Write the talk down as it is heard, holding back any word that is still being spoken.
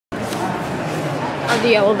are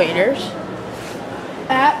the elevators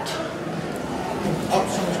at... Oh,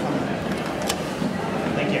 someone's coming.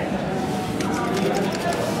 Thank you.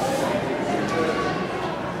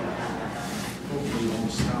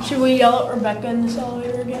 Should we yell at Rebecca in this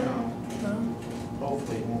elevator again? No. No?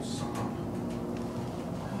 Hopefully it won't stop.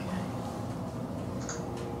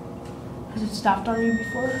 Has it stopped on you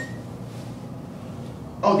before?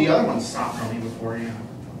 Oh, the other one stopped on me before, yeah.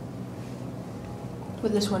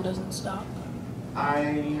 But this one doesn't stop. I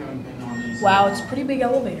haven't been on these. Wow, it's a pretty big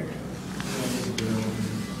elevator.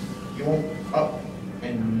 You won't up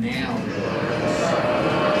and now.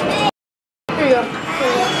 Here you go.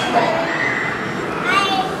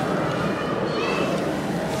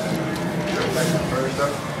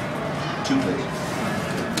 Two, please.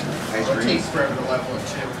 Ice It cream. takes forever to level it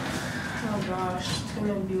too. Oh gosh, it's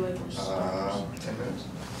gonna be like 10 minutes.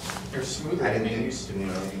 They're smoother I than didn't they think used to you be.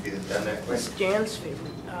 know you'd get it done that quick. It's Jan's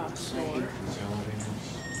favorite store.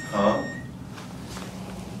 Huh?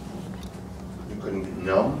 You couldn't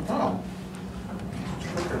no? Oh.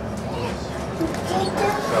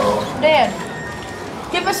 So Dan,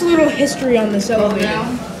 give us a little history on this Go elevator.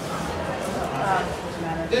 down.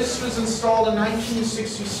 This was installed in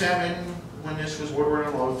 1967 when this was Woodward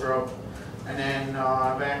and Lothrop. And then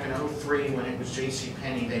back in '03 when it was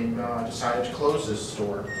JCPenney, they decided to close this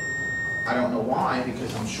store. I don't know why,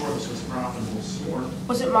 because I'm sure this was a profitable store.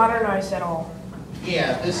 Was it modernized at all?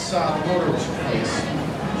 Yeah, this motor was replaced.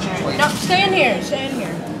 No, stay in here, stay in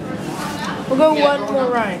here. We'll go Yeah, one go more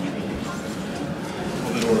on. ride.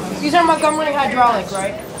 These are Montgomery hydraulic,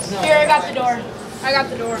 right? Here, I got the door. I got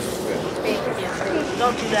the door.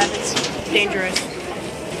 Don't do that, it's dangerous.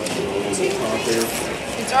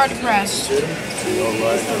 It's already pressed.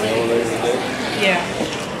 Yeah.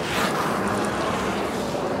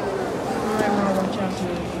 I want to watch out for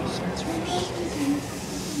these sensors.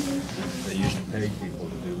 They used to pay people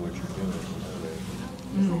to do what you're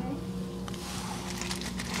doing.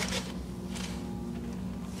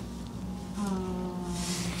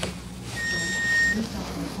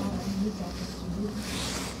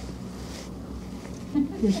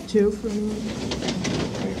 There's two for me.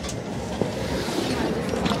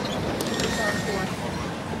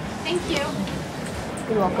 Thank you.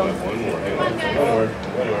 You're welcome. One more.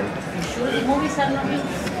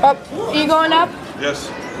 Up. Are you going up? Yes.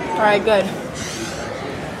 All right, good.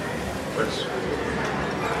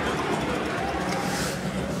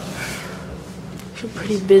 These are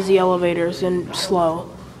pretty busy elevators and slow,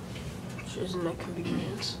 which isn't a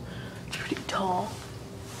convenience. It's pretty tall.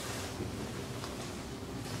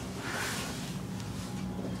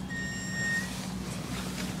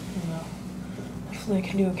 Hopefully I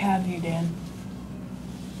can do a cab view, Dan.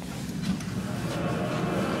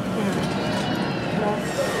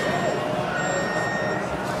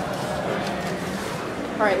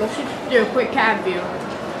 Alright, let's just do a quick cab view.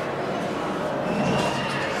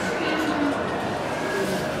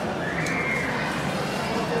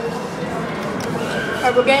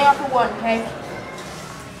 Alright, we're getting off at 1, okay?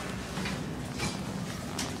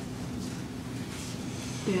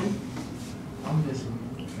 Dan, I'm busy.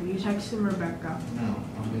 are you texting Rebecca? No,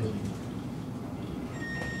 I'm busy.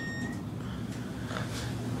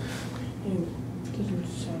 Ew, doesn't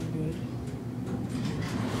sound good.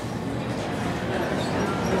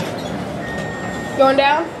 Going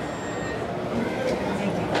down?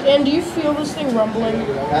 Dan, do you feel this thing rumbling?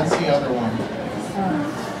 That's the other one.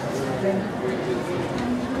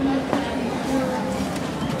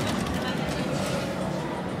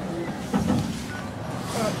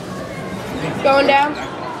 Going down?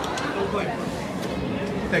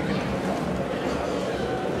 Thank you.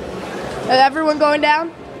 Is everyone going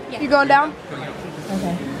down? Yeah. You going down?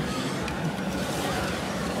 Okay.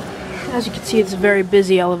 As you can see, it's a very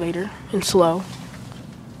busy elevator and slow.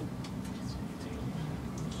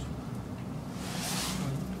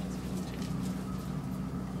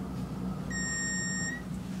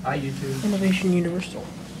 Hi, YouTube. Innovation Universal.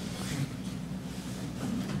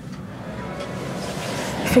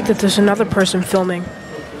 I think that there's another person filming.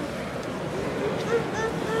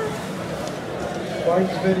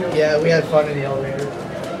 Yeah, we had fun in the elevator.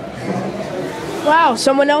 Wow,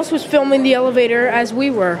 someone else was filming the elevator as we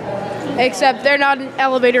were. Except they're not an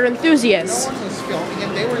elevator enthusiast. No one was filming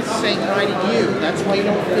it. They were saying hi to you. That's why you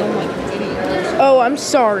don't film like idiots. Oh, I'm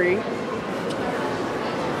sorry.